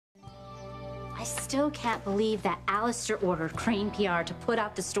I still can't believe that Alistair ordered Crane PR to put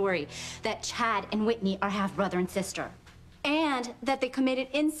out the story that Chad and Whitney are half brother and sister. And that they committed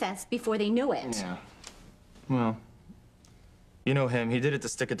incest before they knew it. Yeah. Well, you know him. He did it to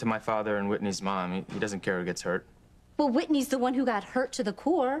stick it to my father and Whitney's mom. He doesn't care who gets hurt. Well, Whitney's the one who got hurt to the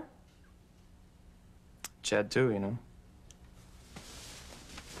core. Chad, too, you know.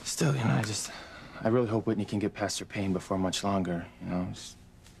 Still, you know, I really hope Whitney can get past her pain before much longer, you know.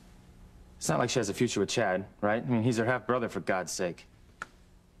 It's not like she has a future with Chad, right? I mean, he's her half-brother, for God's sake.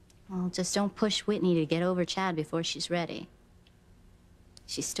 Well, just don't push Whitney to get over Chad before she's ready.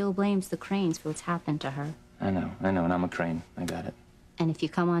 She still blames the Cranes for what's happened to her. I know, and I'm a Crane. I got it. And if you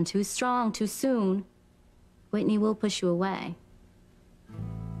come on too strong, too soon, Whitney will push you away.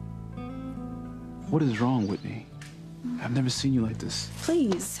 What is wrong, Whitney? I've never seen you like this.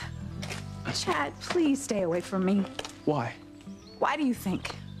 Please. Chad, please stay away from me. Why? Why do you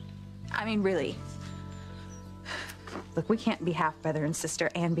think? I mean, really. Look, we can't be half brother and sister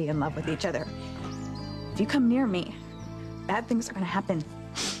and be in love with each other. If you come near me, bad things are gonna happen.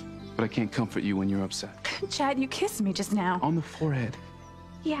 But I can't comfort you when you're upset. Chad, you kissed me just now. On the forehead.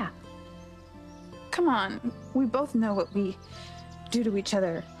 Yeah. Come on. We both know what we do to each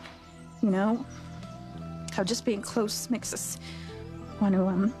other. You know? How just being close makes us want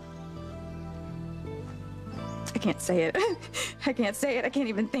to, I can't say it. I can't say it. I can't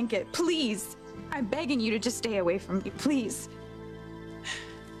even think it. Please. I'm begging you to just stay away from me, please.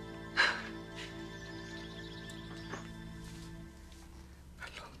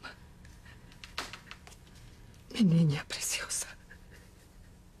 Paloma. Mi niña preciosa.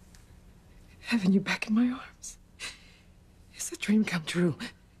 Having you back in my arms. It's a dream come true.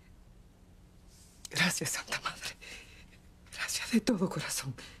 Gracias, Santa Madre. Gracias de todo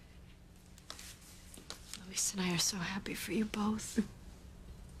corazón. Luis and I are so happy for you both.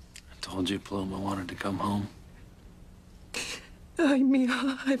 I told you Paloma wanted to come home. Ay,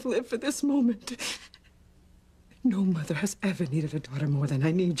 mija, I've lived for this moment. No mother has ever needed a daughter more than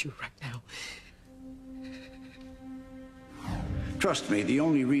I need you right now. Trust me, the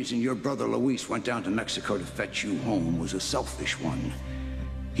only reason your brother Luis went down to Mexico to fetch you home was a selfish one.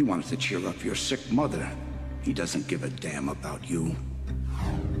 He wanted to cheer up your sick mother. He doesn't give a damn about you.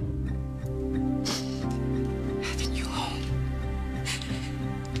 Having you home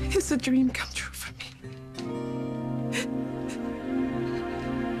is a dream come true for me.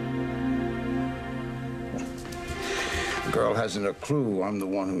 The girl hasn't a clue I'm the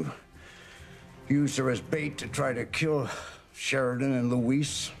one who used her as bait to try to kill Sheridan and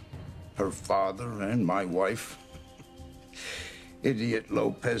Luis, her father and my wife. Idiot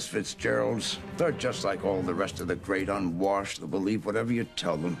Lopez Fitzgeralds. They're just like all the rest of the great unwashed. They'll believe whatever you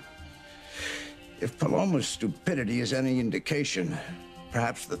tell them. If Paloma's stupidity is any indication,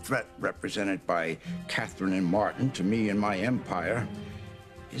 perhaps the threat represented by Catherine and Martin to me and my empire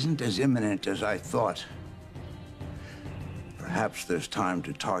isn't as imminent as I thought. Perhaps there's time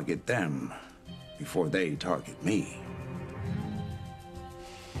to target them before they target me.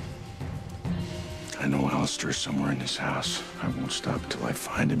 I know Alistair's somewhere in this house. I won't stop till I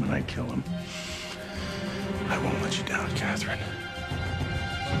find him and I kill him. I won't let you down, Catherine.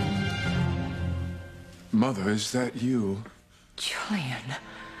 Mother, is that you? Julian,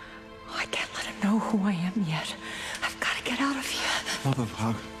 I can't let him know who I am yet. I've got to get out of here. Mother,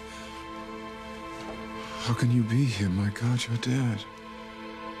 how can you be here? My God, you're dead.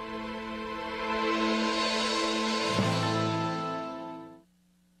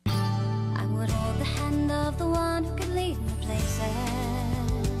 I would hold the hand of the one who could lead me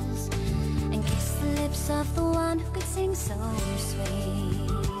places and kiss the lips of the one who could sing so sweet.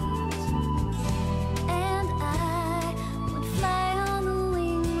 And I would fly on the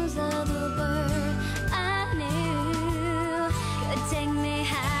wings of a bird I knew could take me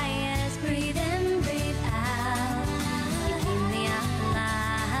high as breathe in, breathe out. You keep me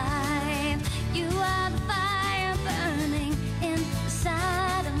alive. You are the fire burning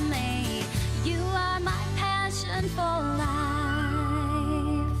inside of me. You are my passion for life.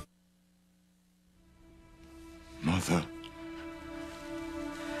 Mother.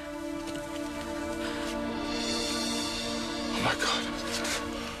 Oh, my God.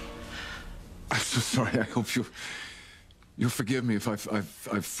 I'm so sorry. I hope you'll forgive me if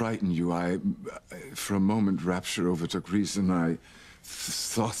I've frightened you. For a moment, rapture overtook reason. I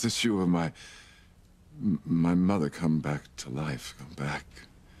thought that you were my mother come back to life, come back.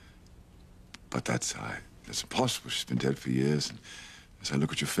 But that's impossible. She's been dead for years. And as I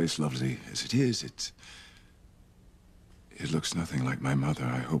look at your face, lovely as it is, it looks nothing like my mother.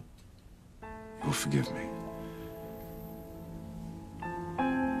 I hope you'll forgive me.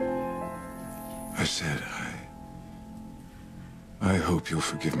 I said I hope you'll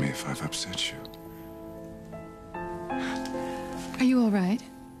forgive me if I've upset you. Are you all right?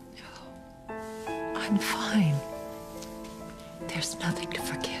 I'm fine. There's nothing to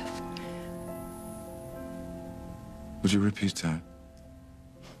forgive. Would you repeat that?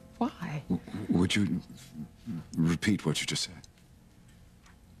 Why? Would you repeat what you just said?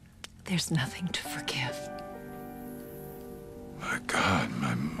 There's nothing to forgive. My God,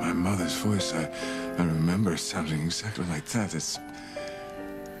 my mother's voice, I remember sounding exactly like that. It's...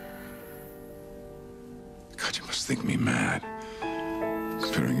 God, you must think me mad.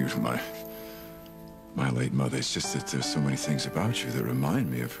 Comparing you to my late mother. It's just that there's so many things about you that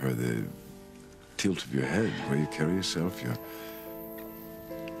remind me of her. The tilt of your head, the way you carry yourself, your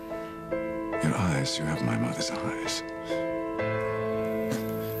eyes. You have my mother's eyes.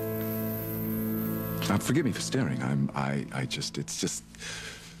 Now, forgive me for staring.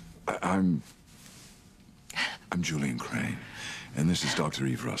 I'm Julian Crane, and this is Dr.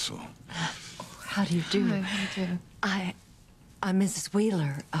 Eve Russell. How do you do? Hi, how do you do? I'm Mrs.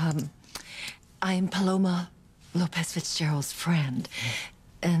 Wheeler. I'm Paloma Lopez Fitzgerald's friend.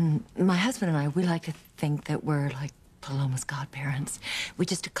 And my husband and I, we like to think that we're like Paloma's godparents. We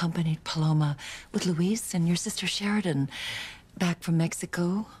just accompanied Paloma with Luis and your sister Sheridan back from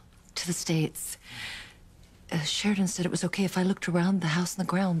Mexico to the States. Sheridan said it was okay if I looked around the house and the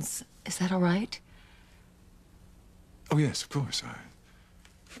grounds. Is that all right? Oh, yes, of course.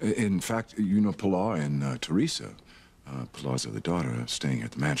 In fact, you know Pilar and Teresa. Pilar's other daughter are staying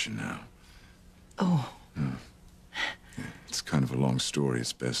at the mansion now. Oh. Yeah, it's kind of a long story.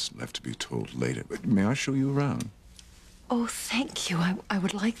 It's best left to be told later. But may I show you around? Oh, thank you. I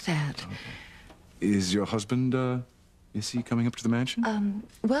would like that. Okay. Is your husband, is he coming up to the mansion?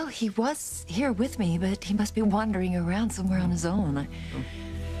 Well, he was here with me, but he must be wandering around somewhere on his own.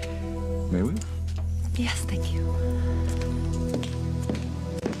 May we? Yes, thank you.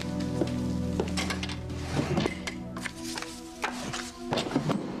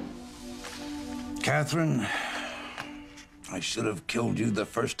 Catherine, I should have killed you the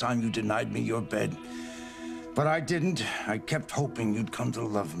first time you denied me your bed. But I didn't. I kept hoping you'd come to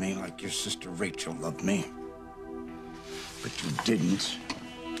love me like your sister Rachel loved me. But you didn't.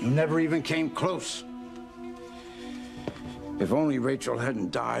 You never even came close. If only Rachel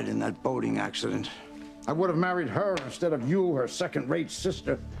hadn't died in that boating accident, I would have married her instead of you, her second-rate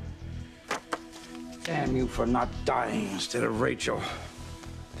sister. Damn you for not dying instead of Rachel.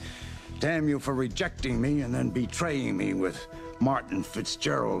 Damn you for rejecting me and then betraying me with Martin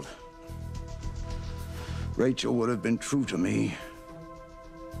Fitzgerald. Rachel would have been true to me.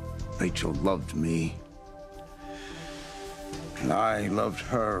 Rachel loved me. And I loved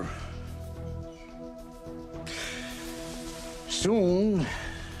her. Soon,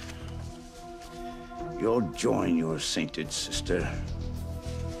 you'll join your sainted sister.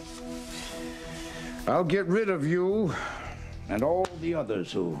 I'll get rid of you and all the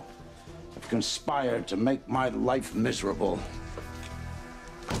others who have conspired to make my life miserable.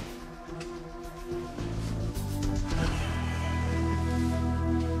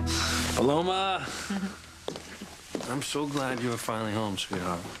 Paloma! I'm so glad you are finally home,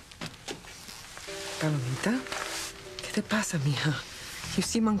 sweetheart. Palomita, ¿qué te pasa, mija? You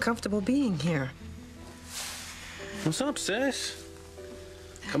seem uncomfortable being here. What's up, sis?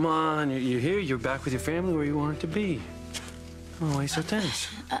 Come on, you're here, you're back with your family where you wanted to be. Oh, why so tense?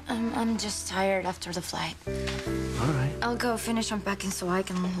 I'm just tired after the flight. All right. I'll go finish unpacking so I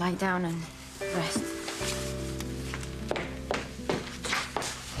can lie down and rest.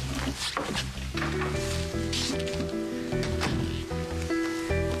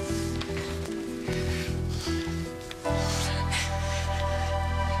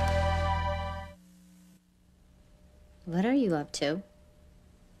 What are you up to?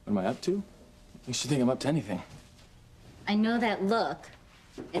 What am I up to? You should think I'm up to anything. I know that look.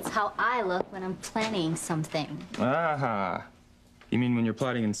 It's how I look when I'm planning something. Aha. You mean when you're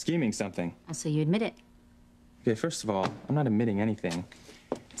plotting and scheming something? So you admit it. Okay, first of all, I'm not admitting anything.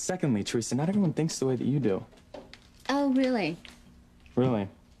 Secondly, Teresa, not everyone thinks the way that you do. Oh, really? Really.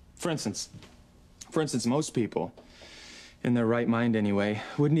 For instance, most people, in their right mind anyway,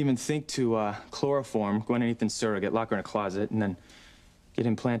 wouldn't even think to chloroform Gwen and Ethan's surrogate, lock her in a closet, and then get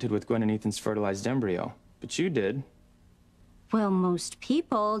implanted with Gwen and Ethan's fertilized embryo. But you did. Well, most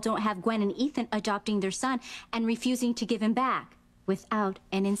people don't have Gwen and Ethan adopting their son and refusing to give him back without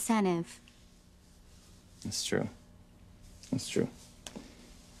an incentive. That's true. That's true.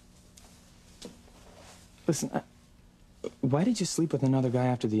 Listen, why did you sleep with another guy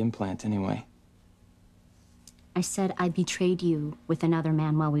after the implant anyway? I said I betrayed you with another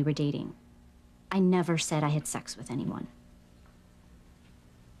man while we were dating. I never said I had sex with anyone.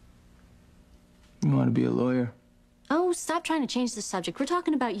 You want to be a lawyer? Oh, stop trying to change the subject. We're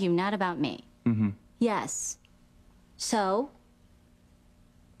talking about you, not about me. Mm-hmm. Yes. So,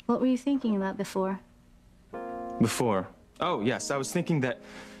 what were you thinking about before? Before? Oh, yes, I was thinking that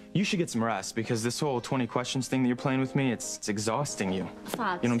you should get some rest because this whole 20 questions thing that you're playing with me, it's exhausting you.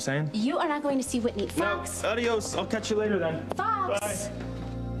 Fox. You know what I'm saying? You are not going to see Whitney. Fox. No, adios. I'll catch you later then. Fox. Bye.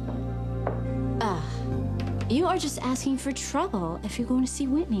 You are just asking for trouble if you're going to see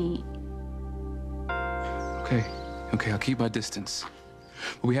Whitney. Okay, I'll keep my distance.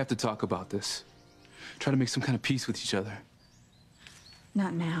 But we have to talk about this. Try to make some kind of peace with each other.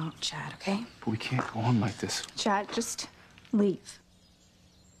 Not now, Chad, okay? But we can't go on like this. Chad, just leave.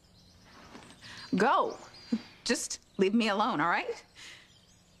 Go. Just leave me alone, all right?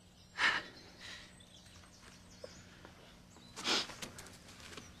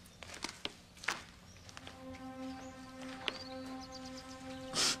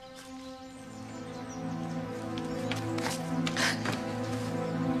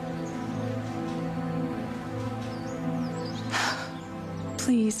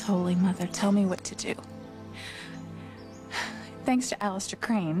 Please, Holy Mother, tell me what to do. Thanks to Alistair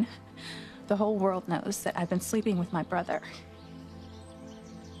Crane, the whole world knows that I've been sleeping with my brother.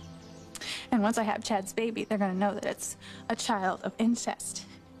 And once I have Chad's baby, they're gonna know that it's a child of incest.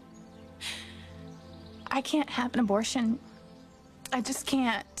 I can't have an abortion. I just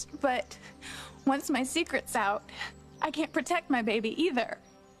can't. But once my secret's out, I can't protect my baby either.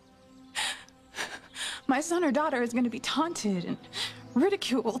 My son or daughter is gonna be taunted and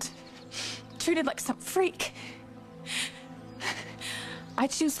ridiculed, treated like some freak. I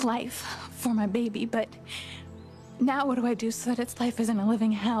choose life for my baby, but now what do I do so that its life isn't a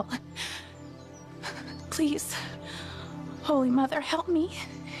living hell? Please, Holy Mother, help me.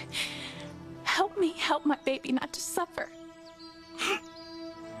 Help me help my baby not to suffer.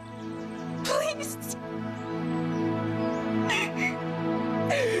 Please.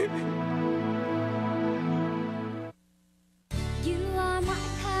 You are my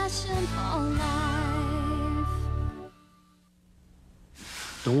passion for life.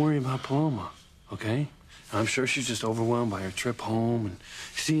 Don't worry about Paloma, okay? I'm sure she's just overwhelmed by her trip home and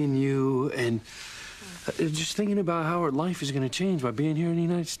seeing you and just thinking about how her life is going to change by being here in the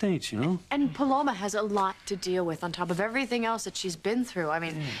United States, you know? And Paloma has a lot to deal with on top of everything else that she's been through. I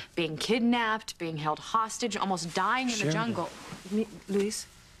mean, being kidnapped, being held hostage, almost dying in the jungle. Luis?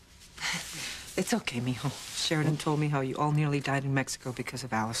 It's okay, mijo. Sheridan told me how you all nearly died in Mexico because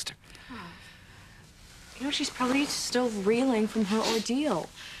of Alistair. You know, she's probably still reeling from her ordeal.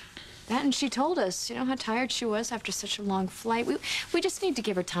 That, and she told us, you know, how tired she was after such a long flight. We just need to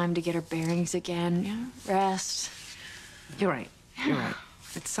give her time to get her bearings again, you know, rest. You're right. You're right.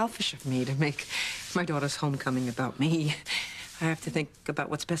 It's selfish of me to make my daughter's homecoming about me. I have to think about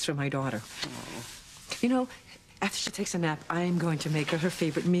what's best for my daughter. You know, after she takes a nap, I am going to make her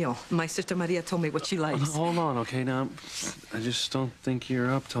favorite meal. My sister Maria told me what she likes. Hold on, okay? Now, I just don't think you're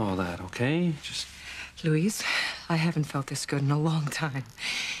up to all that, okay? Just... Luis, I haven't felt this good in a long time.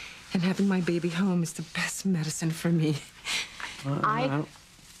 And having my baby home is the best medicine for me. I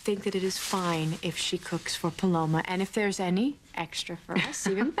think that it is fine if she cooks for Paloma, and if there's any extra for us,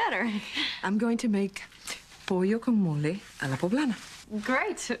 even better. I'm going to make pollo con mole a la poblana.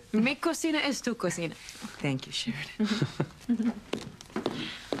 Great. Mi cocina es tu cocina. Thank you, Sheridan.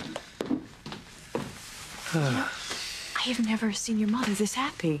 I have never seen your mother this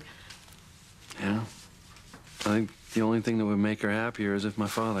happy. Yeah. I think the only thing that would make her happier is if my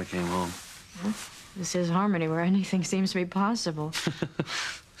father came home. This is Harmony, where anything seems to be possible.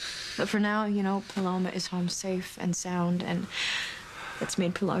 But for now, you know, Paloma is home safe and sound, and it's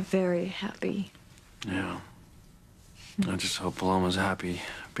made Pilar very happy. Yeah. I just hope Paloma's happy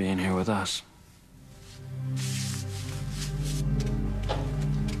being here with us.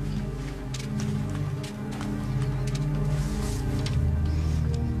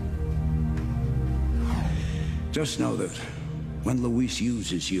 Just know that when Luis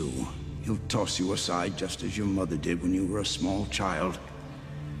uses you, he'll toss you aside just as your mother did when you were a small child.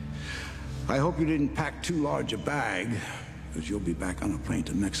 I hope you didn't pack too large a bag, because you'll be back on a plane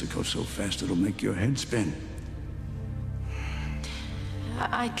to Mexico so fast it'll make your head spin.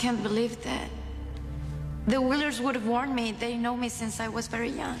 I can't believe that. The Wheelers would have warned me. They know me since I was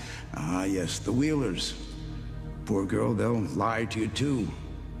very young. Ah, yes, the Wheelers. Poor girl, they'll lie to you, too.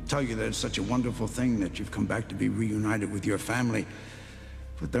 Tell you that it's such a wonderful thing that you've come back to be reunited with your family.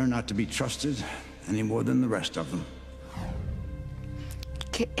 But they're not to be trusted any more than the rest of them.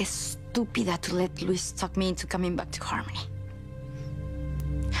 Qué estúpida to let Luis talk me into coming back to Harmony.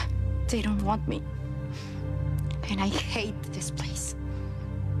 They don't want me. And I hate this place.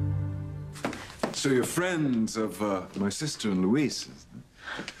 So you're friends of my sister and Luis.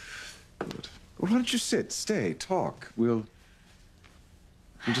 Good. Well, why don't you sit, stay, talk. We'll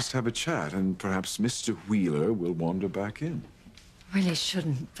just have a chat, and perhaps Mr. Wheeler will wander back in. Really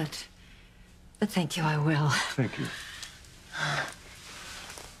shouldn't, but thank you, I will. Thank you.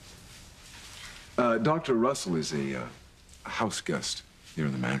 Dr. Russell is a house guest here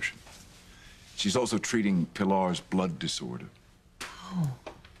in the mansion. She's also treating Pilar's blood disorder. Oh,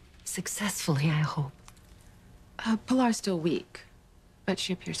 successfully, I hope. Pilar's still weak, but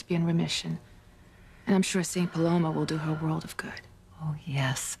she appears to be in remission. And I'm sure seeing Paloma will do her a world of good. Oh,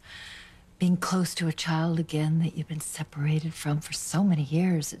 yes. Being close to a child again that you've been separated from for so many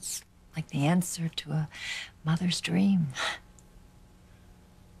years, it's like the answer to a mother's dream.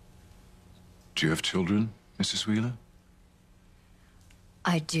 Do you have children, Mrs. Wheeler?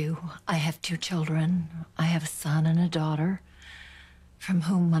 I do. I have 2 children. I have a son and a daughter, from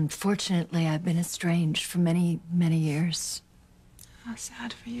whom, unfortunately, I've been estranged for many, many years. How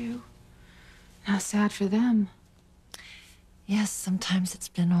sad for you. How sad for them. Yes, sometimes it's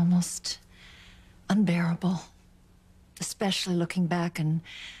been almost unbearable, especially looking back and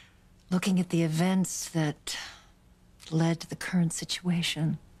looking at the events that led to the current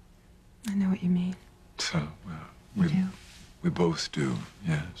situation. I know what you mean. So, we both do,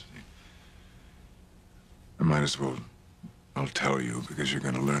 yes. I might as well, I'll tell you, because you're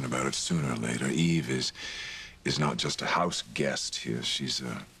going to learn about it sooner or later. Eve is not just a house guest here. She's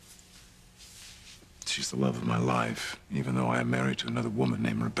the love of my life, even though I am married to another woman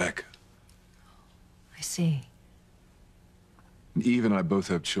named Rebecca. I see. Eve and I both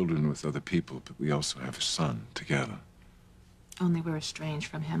have children with other people, but we also have a son together. Only we're estranged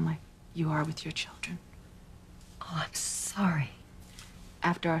from him like you are with your children. Oh, I'm sorry.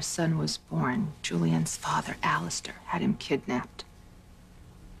 After our son was born, Julian's father, Alistair, had him kidnapped.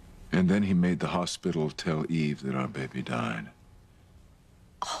 And then he made the hospital tell Eve that our baby died.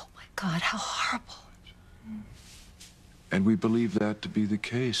 Oh, my God, how horrible. And we believed that to be the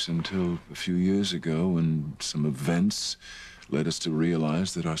case until a few years ago when some events led us to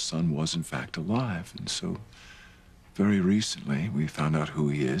realize that our son was in fact alive. And so very recently we found out who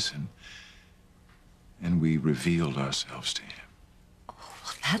he is and we revealed ourselves to him. Oh,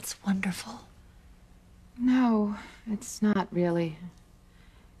 well, that's wonderful. No, it's not really.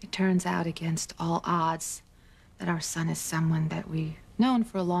 It turns out against all odds that our son is someone that we've known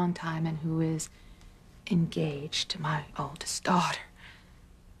for a long time and who is engaged to my oldest daughter.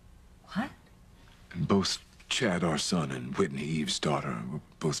 What? And both Chad, our son, and Whitney, Eve's daughter, were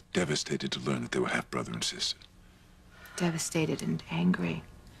both devastated to learn that they were half-brother and sister. Devastated and angry.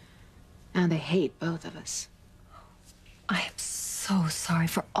 Now they hate both of us. I am so sorry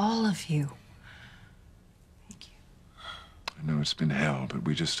for all of you. Thank you. I know it's been hell, but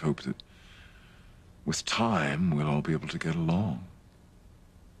we just hope that with time, we'll all be able to get along.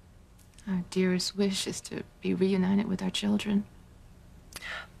 Our dearest wish is to be reunited with our children.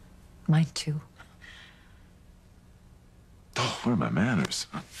 Mine too. Oh, where are my manners?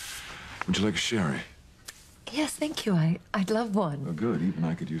 Would you like a sherry? Yes, thank you. I'd love one. Oh, good. Even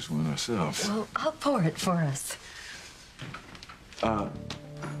I could use one ourselves. Well, I'll pour it for us.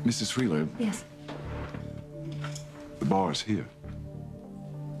 Mrs. Wheeler. Yes. The bar's here.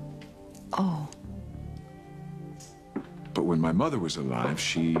 Oh. But when my mother was alive,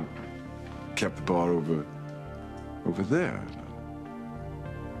 she kept the bar over there.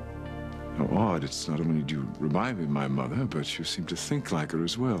 How odd. It's not only do you remind me of my mother, but you seem to think like her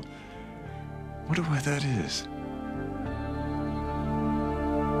as well. Wonder why that is.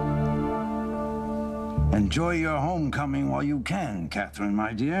 Enjoy your homecoming while you can, Catherine,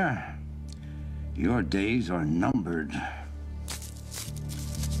 my dear. Your days are numbered.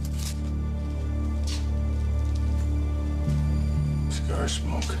 Cigar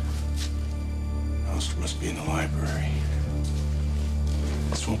smoke. Alistair must be in the library.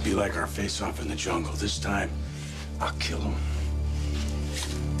 This won't be like our face-off in the jungle. This time, I'll kill him.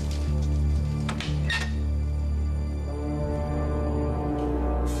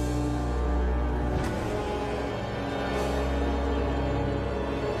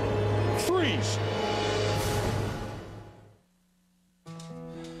 Freeze!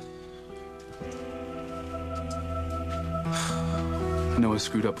 I know I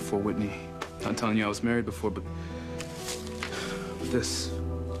screwed up before, Whitney. Not telling you I was married before, but this.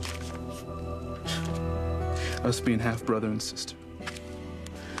 Us being half-brother and sister.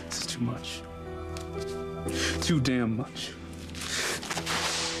 This is too much. Too damn much.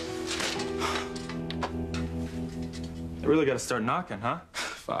 I really gotta start knocking, huh?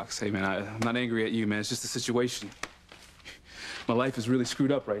 Fox, hey, man, I'm not angry at you, man. It's just the situation. My life is really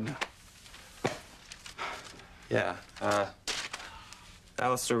screwed up right now. Yeah,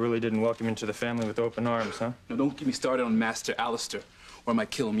 Alistair really didn't welcome you into the family with open arms, huh? No, don't get me started on Master Alistair, or I might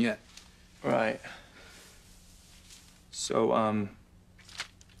kill him yet. Right. So,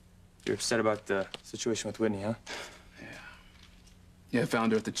 you're upset about the situation with Whitney, huh? Yeah, I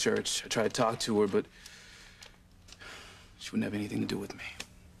found her at the church. I tried to talk to her, but she wouldn't have anything to do with me.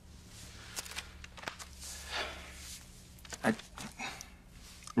 I'm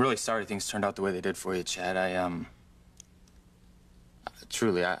really sorry things turned out the way they did for you, Chad.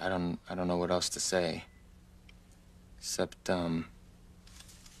 Truly, I don't know what else to say. Except,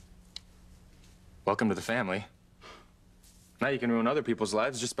 welcome to the family. Now you can ruin other people's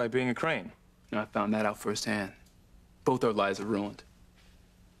lives just by being a Crane. You know, I found that out firsthand. Both our lives are ruined.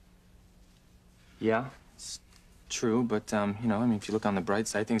 Yeah, it's true, but, you know, I mean, if you look on the bright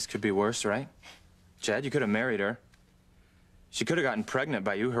side, things could be worse, right? Chad, you could have married her. She could have gotten pregnant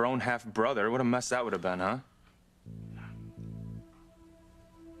by you, her own half-brother. What a mess that would have been, huh?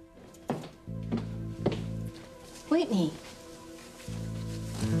 Whitney.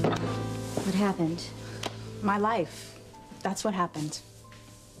 What happened? My life. That's what happened.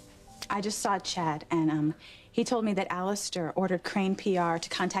 I just saw Chad, and he told me that Alistair ordered Crane PR to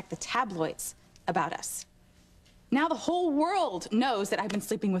contact the tabloids about us. Now the whole world knows that I've been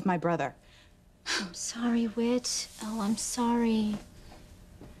sleeping with my brother. I'm sorry, Whit. Oh, I'm sorry.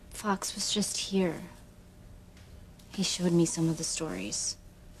 Fox was just here. He showed me some of the stories.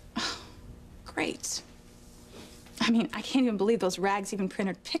 Great. I mean, I can't even believe those rags even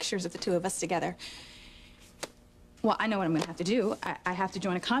printed pictures of the two of us together. Well, I know what I'm gonna have to do. I have to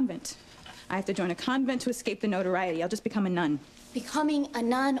join a convent. I have to join a convent to escape the notoriety. I'll just become a nun. Becoming a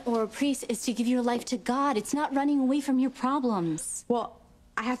nun or a priest is to give your life to God. It's not running away from your problems. Well,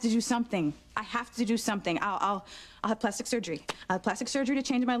 I have to do something. I have to do something. I'll have plastic surgery. I'll have plastic surgery to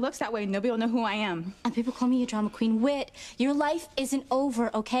change my looks. That way nobody will know who I am. And people call me a drama queen. Whit, your life isn't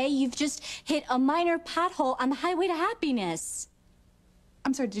over, okay? You've just hit a minor pothole on the highway to happiness.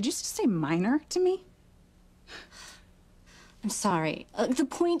 I'm sorry, did you just say minor to me? I'm sorry. The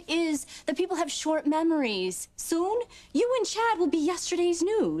point is that people have short memories. Soon, you and Chad will be yesterday's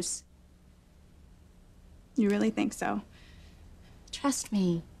news. You really think so? Trust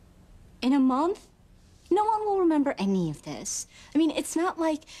me. In a month, no one will remember any of this. I mean, it's not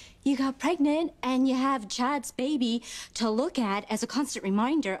like you got pregnant and you have Chad's baby to look at as a constant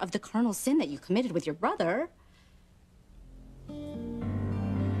reminder of the carnal sin that you committed with your brother.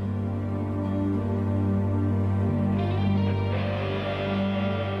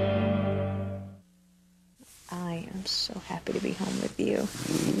 I am so happy to be home with you.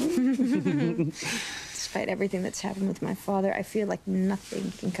 Despite everything that's happened with my father, I feel like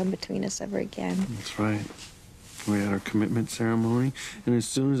nothing can come between us ever again. That's right. We had our commitment ceremony, and as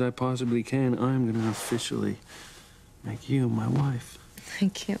soon as I possibly can, I'm gonna officially make you my wife. I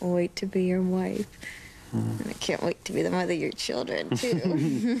can't wait to be your wife. And I can't wait to be the mother of your children,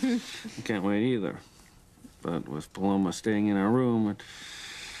 too. I can't wait either. But with Paloma staying in our room, it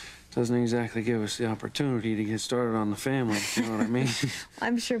doesn't exactly give us the opportunity to get started on the family, you know what I mean?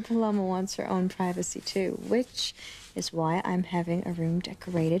 I'm sure Paloma wants her own privacy, too, which is why I'm having a room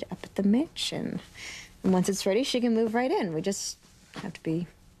decorated up at the mansion. And once it's ready, she can move right in. We just have to be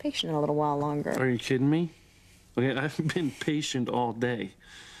patient a little while longer. Are you kidding me? Okay, I've been patient all day.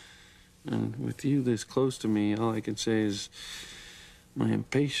 And with you this close to me, all I can say is my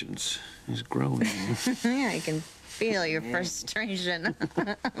impatience is growing. Yeah, I can feel your frustration.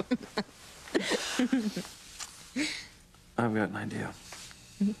 I've got an idea.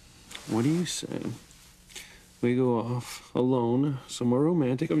 What do you say we go off alone somewhere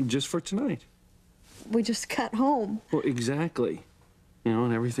romantic? I mean, just for tonight. We just got home. Well, exactly. You know,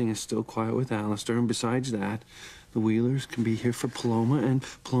 and everything is still quiet with Alistair. And besides that, the Wheelers can be here for Paloma, and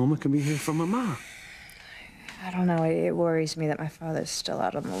Paloma can be here for Mama. I don't know. It worries me that my father's still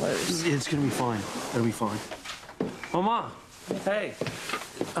out on the loose. It's gonna be fine. It'll be fine. Mama, hey.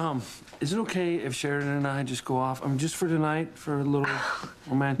 Is it okay if Sheridan and I just go off? Just for tonight, for a little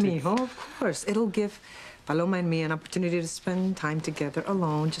romantic... Mijo, of course. It'll give Paloma and me an opportunity to spend time together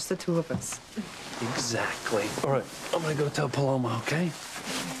alone, just the two of us. Exactly. All right, I'm gonna go tell Paloma, okay?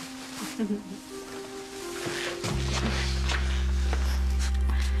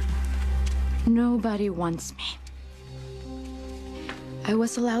 Nobody wants me. I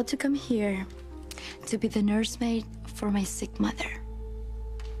was allowed to come here to be the nursemaid for my sick mother,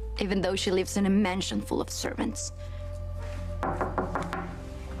 even though she lives in a mansion full of servants.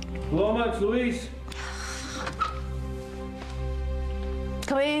 Paloma, it's Luis.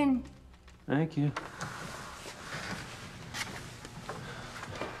 Come in. Thank you.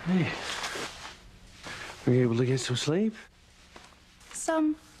 Hey. Were you able to get some sleep?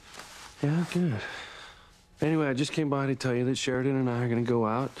 Some. Yeah, good. Anyway, I just came by to tell you that Sheridan and I are gonna go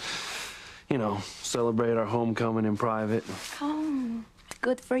out. You know, celebrate our homecoming in private. Oh,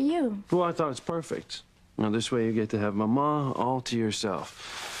 good for you. Well, I thought it's perfect. You know, this way you get to have Mama all to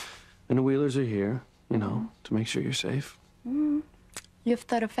yourself. And the Wheelers are here, you know, to make sure you're safe. You've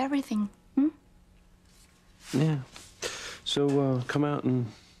thought of everything. Hmm? Yeah. So, come out and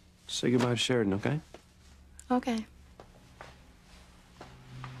say goodbye to Sheridan, okay? Okay.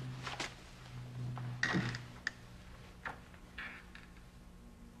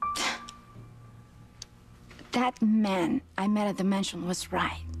 That man I met at the mansion was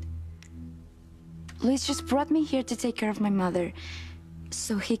right. Luis just brought me here to take care of my mother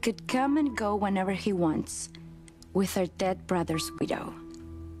so he could come and go whenever he wants with our dead brother's widow.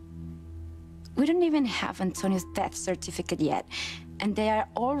 We don't even have Antonio's death certificate yet, and they are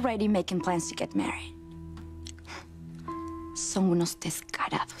already making plans to get married. Son unos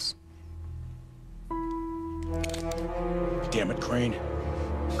descarados. Damn it, Crane.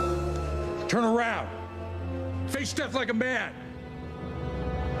 Turn around. Face death like a man.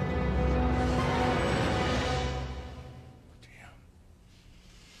 Damn.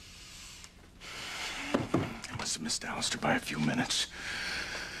 I must have missed Alistair by a few minutes.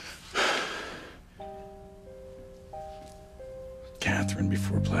 Catherine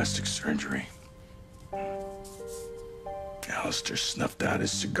before plastic surgery. Alistair snuffed out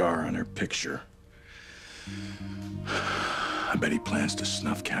his cigar on her picture. I bet he plans to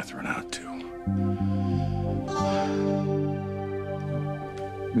snuff Catherine out, too.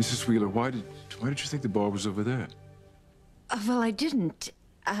 Mrs. Wheeler, why did you think the bar was over there? Well, I didn't.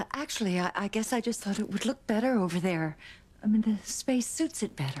 Actually, I guess I just thought it would look better over there. I mean, the space suits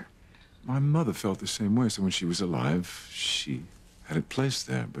it better. My mother felt the same way, so when she was alive, she had it placed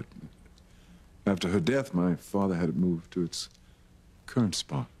there, but after her death, my father had it moved to its current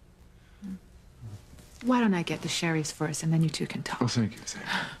spot. Why don't I get the sherries first, and then you two can talk? Oh, thank you, thank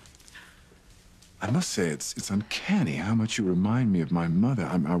you. I must say, it's uncanny how much you remind me of my mother.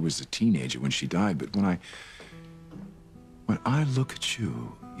 I was a teenager when she died, but when I look at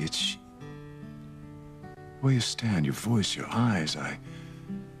you, it's where you stand, your voice, your eyes,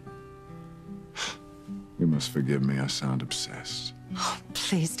 You must forgive me, I sound obsessed. Oh,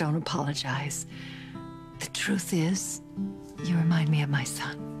 please don't apologize. The truth is, you remind me of my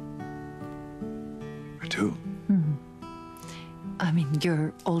son. I do? I mean,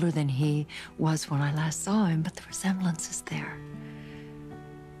 you're older than he was when I last saw him, but the resemblance is there.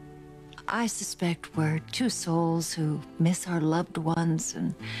 I suspect we're two souls who miss our loved ones,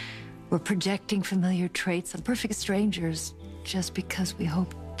 and we're projecting familiar traits on perfect strangers just because we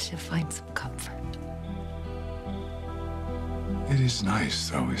hope to find some comfort. It is nice,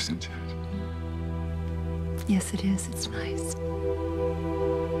 though, isn't it? Yes, it is. It's nice.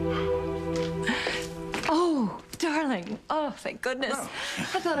 Oh, darling. Oh, thank goodness.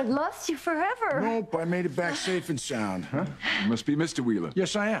 I thought I'd lost you forever. Nope, I made it back safe and sound, huh? You must be Mr. Wheeler.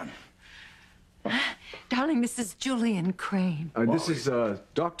 Yes, I am. Darling, this is Julian Crane. This is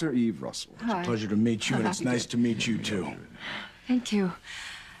Dr. Eve Russell. It's a pleasure to meet you, and it's nice to meet you, too. Thank you.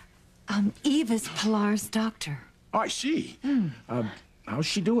 Eve is Pilar's doctor. Oh, I see. How's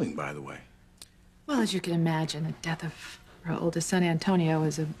she doing, by the way? Well, as you can imagine, the death of her oldest son, Antonio,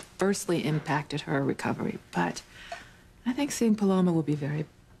 has adversely impacted her recovery. But I think seeing Paloma will be very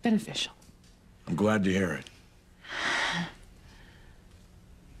beneficial. I'm glad to hear it.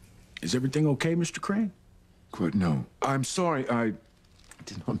 Is everything okay, Mr. Crane? Quite, no. I'm sorry, I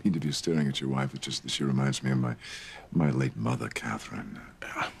did not mean to be staring at your wife. It's just that she reminds me of my late mother, Catherine.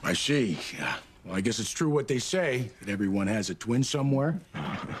 I see. Yeah. Well, I guess it's true what they say, that everyone has a twin somewhere.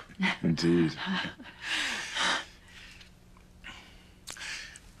 Indeed.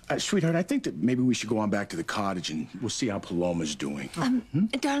 Sweetheart, I think that maybe we should go on back to the cottage and we'll see how Paloma's doing.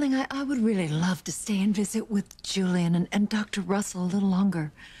 Darling, I would really love to stay and visit with Julian and Dr. Russell a little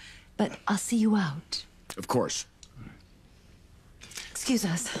longer. But I'll see you out. Of course. Excuse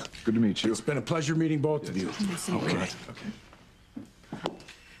us. Good to meet you. It's been a pleasure meeting both of you. Okay. Okay.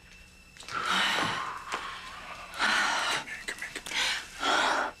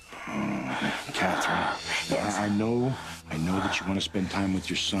 Catherine, yes. I know that you want to spend time with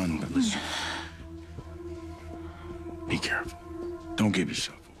your son, but listen. Be careful. Don't give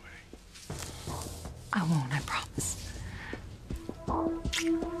yourself away. I won't, I promise.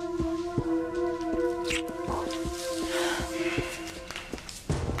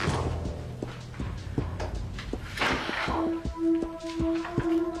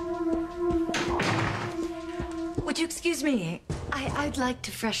 you excuse me? I'd like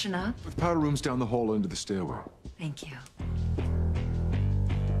to freshen up. The powder room's down the hall into the stairway. Thank you.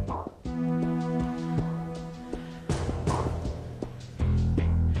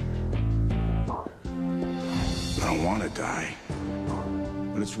 I don't want to die,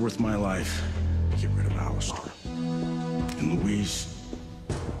 but it's worth my life to get rid of Alistair. And Louise,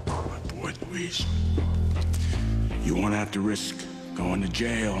 my boy Louise, you won't have to risk going to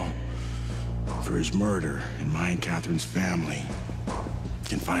jail for his murder, and my and Catherine's family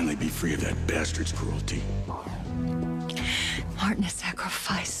can finally be free of that bastard's cruelty. Martin has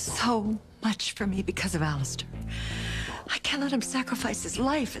sacrificed so much for me because of Alistair. I can't let him sacrifice his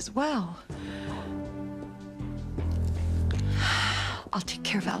life as well. I'll take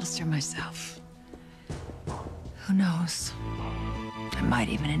care of Alistair myself. Who knows? I might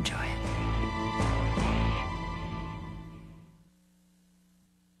even enjoy it.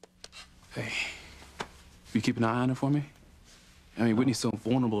 Hey, you keep an eye on her for me? I mean, Whitney's so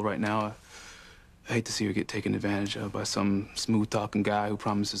vulnerable right now. I hate to see her get taken advantage of by some smooth-talking guy who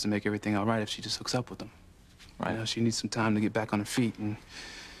promises to make everything all right if she just hooks up with him. Right now, she needs some time to get back on her feet and,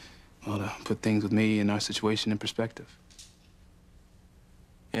 well, to put things with me and our situation in perspective.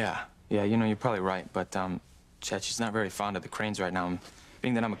 Yeah, you know, you're probably right, but, Chet, she's not very fond of the Cranes right now.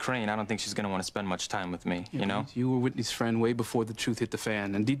 Being that I'm a Crane, I don't think she's gonna want to spend much time with me, you know? You were Whitney's friend way before the truth hit the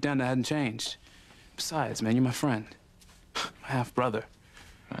fan, and deep down that hadn't changed. Besides, man, you're my friend. My half-brother.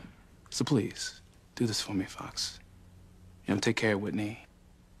 Right. So please, do this for me, Fox. You know, take care of Whitney.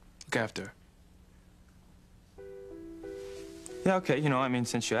 Look after her. Yeah, okay, you know, I mean,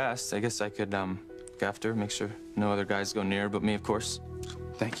 since you asked, I guess I could, look after her, make sure no other guys go near her but me, of course.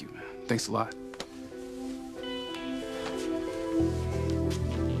 Thank you, man. Thanks a lot.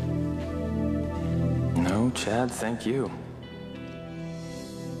 No, Chad, thank you.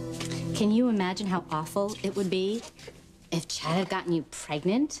 Can you imagine how awful it would be if Chad had gotten you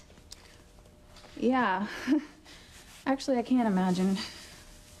pregnant? Yeah. Actually, I can't imagine.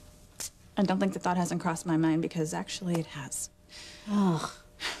 I don't think the thought hasn't crossed my mind because actually it has. Ugh,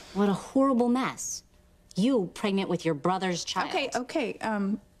 what a horrible mess. You pregnant with your brother's child. Okay.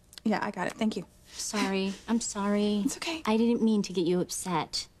 Yeah, I got it. Thank you. Sorry. I'm sorry. It's okay. I didn't mean to get you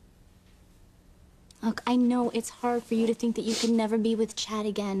upset. Look, I know it's hard for you to think that you can never be with Chad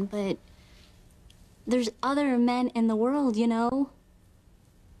again, but there's other men in the world, you know?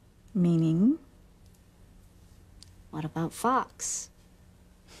 Meaning? What about Fox?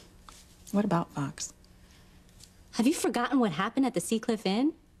 What about Fox? Have you forgotten what happened at the Seacliff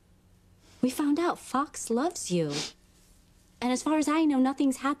Inn? We found out Fox loves you. And as far as I know,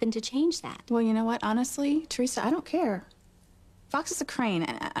 nothing's happened to change that. Well, you know what? Honestly, Teresa, I don't care. Fox is a Crane,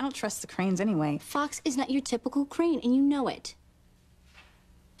 and I don't trust the Cranes anyway. Fox is not your typical Crane, and you know it.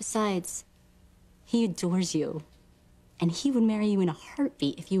 Besides, he adores you. And he would marry you in a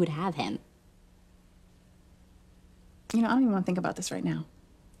heartbeat if you would have him. You know, I don't even want to think about this right now.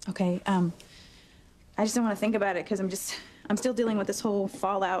 Okay? I just don't want to think about it because I'm still dealing with this whole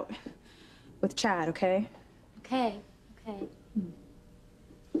fallout with Chad, okay? Okay.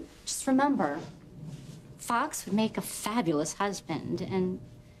 Just remember, Fox would make a fabulous husband, and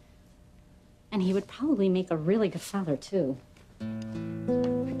he would probably make a really good father, too.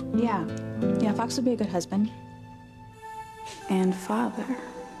 Yeah, Fox would be a good husband. And father.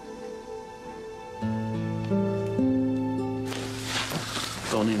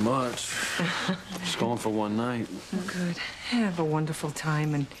 Don't need much. Just going for one night. Good. Have a wonderful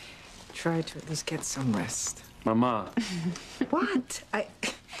time and try to at least get some rest. Mama. What?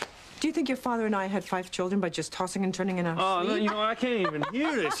 Do you think your father and I had 5 children by just tossing and turning in our Oh, no, sleep? you know, I can't even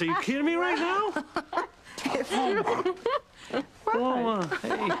hear this. Are you kidding me right now? Mama.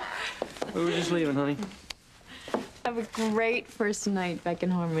 Hey. We were just leaving, honey. Have a great first night back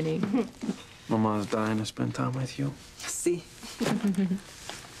in Harmony. Mama's dying to spend time with you. See?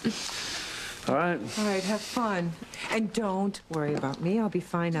 All right. All right, have fun. And don't worry about me. I'll be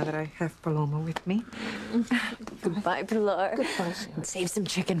fine now that I have Paloma with me. Goodbye, Pilar. Goodbye. And save some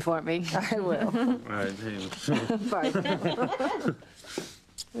chicken for me. I will. All right, hey. Bye.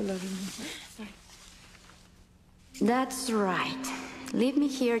 I love you. That's right. Leave me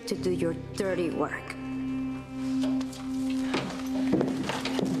here to do your dirty work.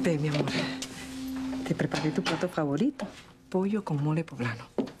 Ve, mi amor. Te preparé tu plato favorito. Pollo con mole poblano.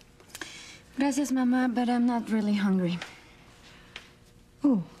 Gracias, Mama, but I'm not really hungry.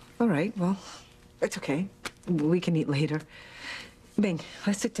 Oh, all right. Well, it's okay. We can eat later. Ven,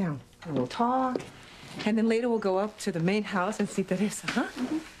 let's sit down. And we'll talk. And then later we'll go up to the main house and see Teresa, huh?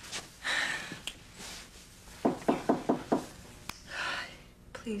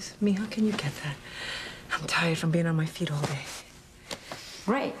 Please, Mija, can you get that? I'm tired from being on my feet all day.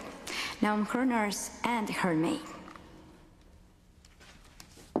 Great. Now I'm her nurse and her maid.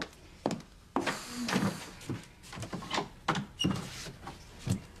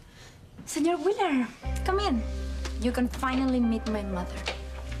 Senor Wheeler, come in. You can finally meet my mother.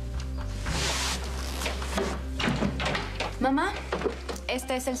 Mamá,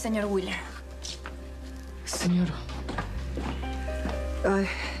 este es el señor Wheeler. Senora,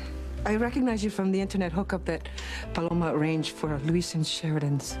 I recognize you from the internet hookup that Paloma arranged for Luis and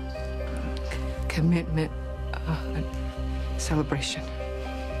Sheridan's commitment celebration.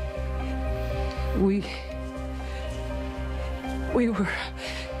 We were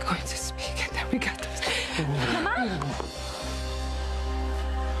going to speak, and then we got this. Mama?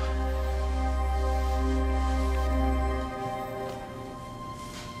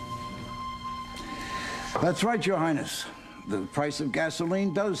 That's right, Your Highness. The price of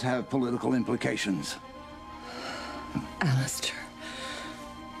gasoline does have political implications. Alistair.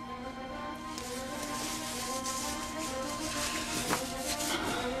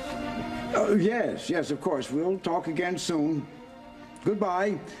 Oh, yes, of course. We'll talk again soon.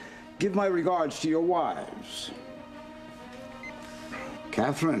 Goodbye. Give my regards to your wives.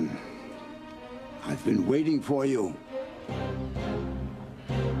 Catherine, I've been waiting for you.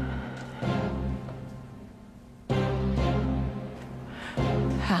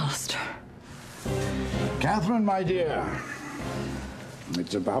 Alistair. Catherine, my dear,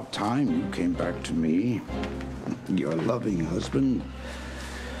 it's about time you came back to me. Your loving husband.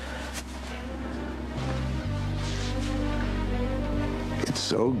 It's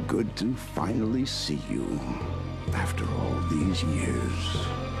so good to finally see you after all these years.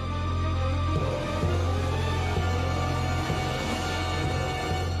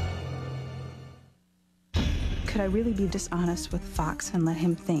 Could I really be dishonest with Fox and let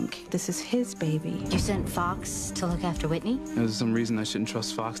him think this is his baby? You sent Fox to look after Whitney? Is there some reason I shouldn't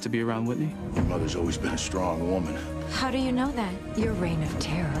trust Fox to be around Whitney? Your mother's always been a strong woman. How do you know that? Your reign of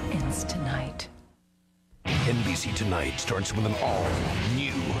terror ends tonight. NBC Tonight starts with an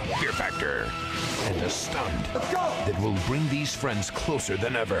all-new Fear Factor and a stunt that will bring these friends closer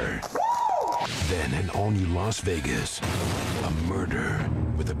than ever. Then an all-new Las Vegas, a murder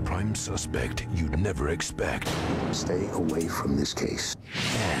with a prime suspect you'd never expect. Stay away from this case.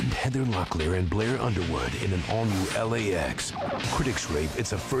 And Heather Locklear and Blair Underwood in an all-new LAX. Critics rave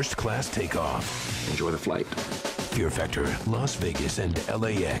it's a first-class takeoff. Enjoy the flight. Fear Factor, Las Vegas and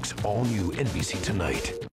LAX, all new NBC Tonight.